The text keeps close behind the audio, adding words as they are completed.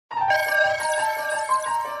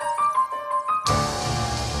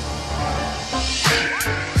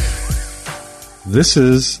This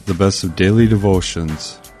is the Best of Daily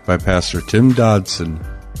Devotions by Pastor Tim Dodson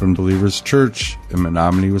from Believers Church in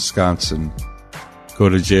Menominee, Wisconsin. Go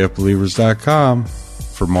to jfbelievers.com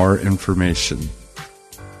for more information.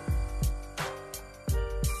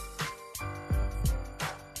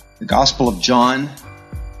 The Gospel of John,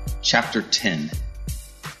 chapter 10.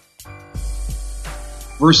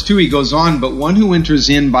 Verse 2, he goes on, "But one who enters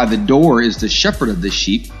in by the door is the shepherd of the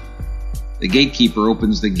sheep. The gatekeeper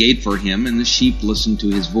opens the gate for him, and the sheep listen to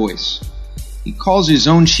his voice. He calls his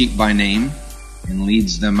own sheep by name and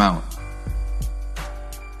leads them out."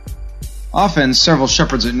 Often, several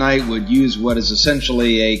shepherds at night would use what is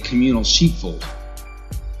essentially a communal sheepfold.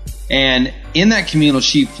 And in that communal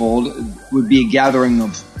sheepfold would be a gathering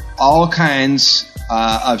of all kinds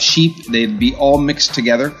of sheep. They'd be all mixed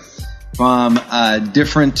together from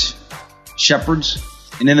different shepherds.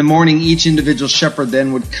 And in the morning, each individual shepherd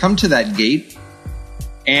then would come to that gate,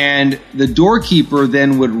 and the doorkeeper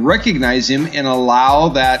then would recognize him and allow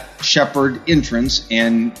that shepherd entrance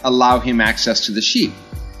and allow him access to the sheep.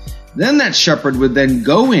 Then that shepherd would then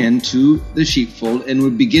go into the sheepfold and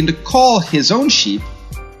would begin to call his own sheep.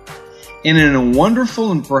 And in a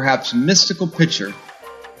wonderful and perhaps mystical picture,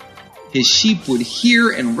 his sheep would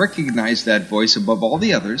hear and recognize that voice above all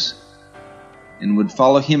the others, and would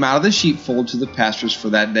follow him out of the sheepfold to the pastures for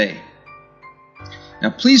that day. Now,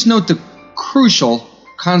 please note the crucial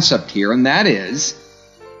concept here, and that is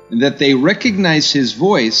that they recognized his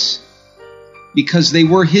voice because they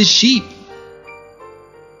were his sheep.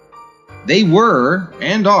 They were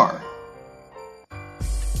and are.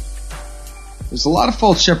 There's a lot of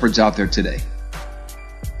false shepherds out there today.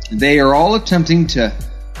 They are all attempting to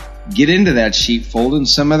get into that sheepfold in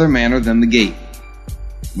some other manner than the gate.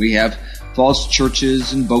 We have false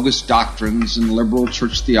churches and bogus doctrines and liberal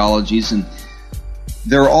church theologies, and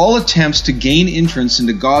they're all attempts to gain entrance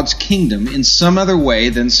into God's kingdom in some other way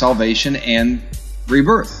than salvation and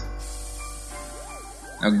rebirth.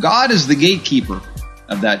 Now, God is the gatekeeper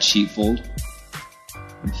of that sheepfold,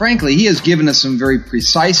 and frankly, He has given us some very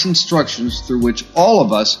precise instructions through which all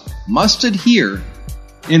of us must adhere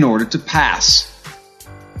in order to pass.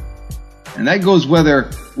 And that goes whether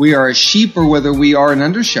we are a sheep or whether we are an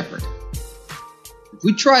under-shepherd. If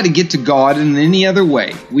we try to get to God in any other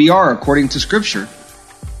way, we are, according to Scripture,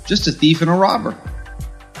 just a thief and a robber.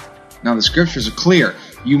 Now, the Scriptures are clear.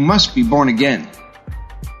 You must be born again.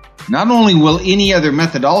 Not only will any other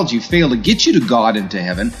methodology fail to get you to God and to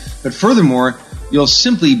heaven, but furthermore, you'll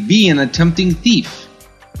simply be an attempting thief.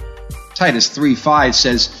 Titus 3:5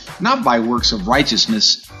 says, "Not by works of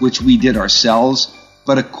righteousness which we did ourselves,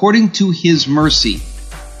 but according to His mercy.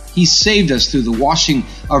 He saved us through the washing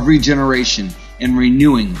of regeneration and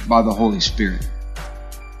renewing by the Holy Spirit."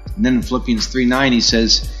 And then in Philippians 3:9 he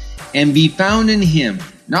says, "And be found in Him,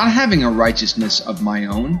 not having a righteousness of my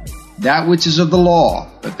own, that which is of the law,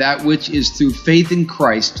 but that which is through faith in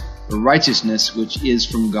Christ, the righteousness which is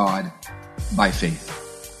from God by faith."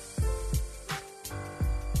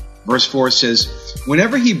 Verse 4 says,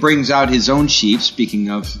 "Whenever He brings out His own sheep," speaking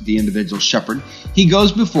of the individual shepherd, "He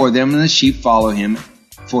goes before them, and the sheep follow Him,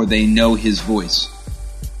 for they know His voice.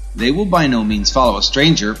 They will by no means follow a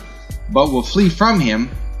stranger, but will flee from him,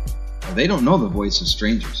 for they don't know the voice of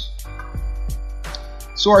strangers."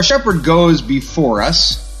 So our shepherd goes before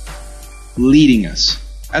us, leading us.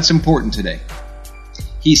 That's important today.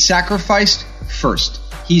 He sacrificed first.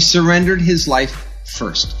 He surrendered His life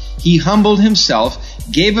first. He humbled Himself,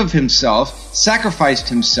 gave of Himself, sacrificed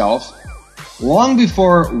Himself, long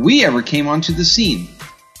before we ever came onto the scene.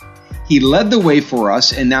 He led the way for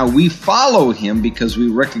us, and now we follow Him because we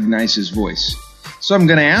recognize His voice. So I'm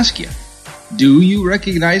going to ask you, do you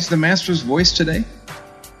recognize the Master's voice today?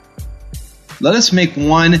 Let us make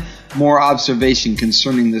one more observation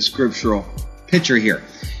concerning the scriptural picture here.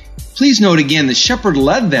 Please note again, the shepherd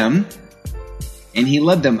led them, and He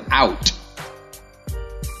led them out.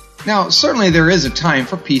 Now, certainly there is a time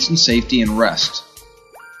for peace and safety and rest.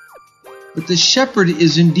 But the shepherd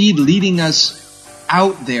is indeed leading us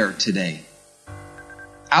out there today.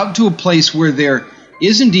 Out to a place where there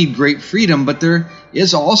is indeed great freedom, but there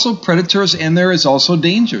is also predators and there is also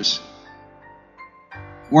dangers.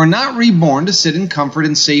 We're not reborn to sit in comfort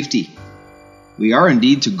and safety. We are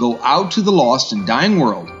indeed to go out to the lost and dying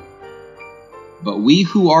world. But we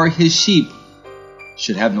who are His sheep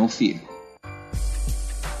should have no fear.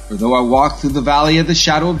 "For though I walk through the valley of the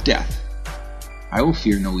shadow of death, I will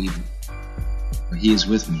fear no evil, for He is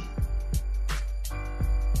with me."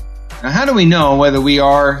 Now, how do we know whether we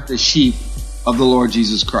are the sheep of the Lord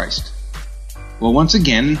Jesus Christ? Well, once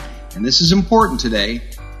again, and this is important today,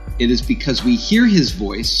 it is because we hear His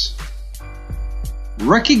voice,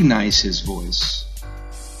 recognize his voice,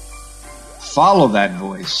 follow that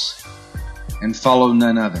voice, and follow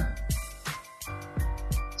none other.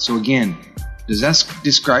 So again, does that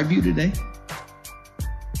describe you today?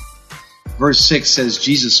 Verse 6 says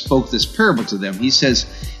Jesus spoke this parable to them. He says,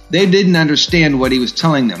 they didn't understand what he was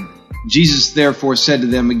telling them. Jesus therefore said to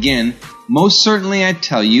them again, most certainly I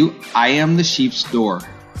tell you, I am the sheep's door.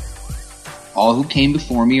 All who came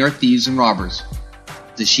before me are thieves and robbers.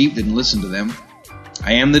 The sheep didn't listen to them.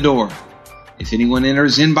 I am the door. If anyone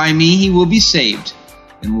enters in by me, he will be saved,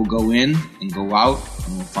 and will go in and go out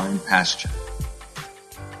and will find pasture.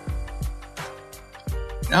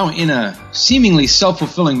 Now, in a seemingly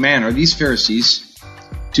self-fulfilling manner, these Pharisees,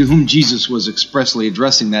 to whom Jesus was expressly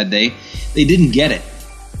addressing that day, they didn't get it.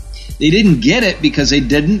 They didn't get it because they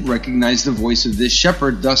didn't recognize the voice of this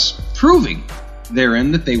shepherd, thus proving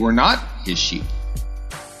therein that they were not his sheep.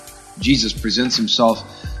 Jesus presents himself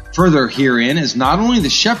further herein as not only the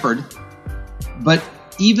shepherd, but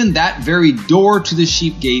even that very door to the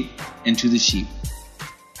sheep gate and to the sheep.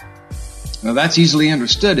 Now that's easily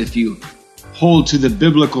understood if you hold to the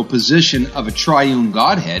biblical position of a triune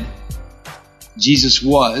Godhead. Jesus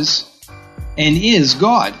was and is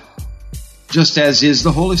God, just as is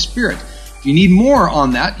the Holy Spirit. If you need more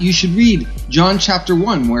on that, you should read John chapter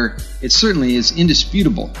 1, where it certainly is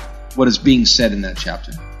indisputable what is being said in that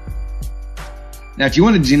chapter. Now, if you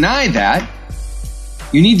want to deny that,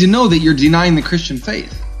 you need to know that you're denying the Christian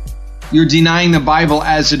faith. You're denying the Bible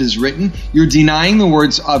as it is written. You're denying the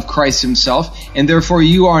words of Christ himself, and therefore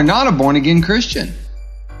you are not a born-again Christian.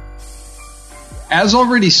 As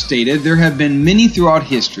already stated, there have been many throughout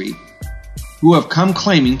history who have come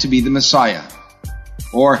claiming to be the Messiah,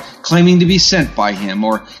 or claiming to be sent by him,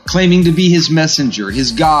 or claiming to be his messenger,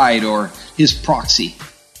 his guide, or his proxy.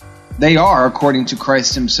 They are, according to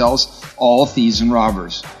Christ himself, all thieves and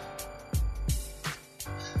robbers.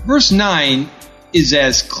 Verse 9 is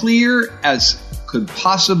as clear as could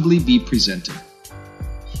possibly be presented.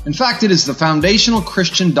 In fact, it is the foundational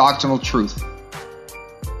Christian doctrinal truth.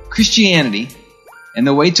 Christianity and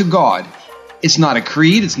the way to God, it's not a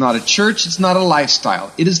creed, it's not a church, it's not a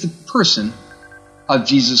lifestyle. It is the person of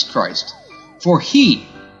Jesus Christ. For he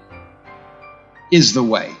is the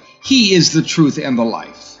way. He is the truth and the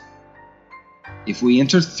life. If we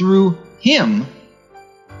enter through him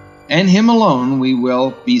and him alone, we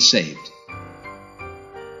will be saved.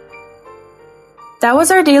 That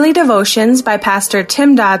was our daily devotions by Pastor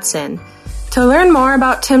Tim Dodson. To learn more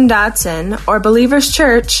about Tim Dodson or Believers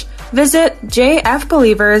Church, visit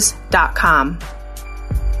jfbelievers.com.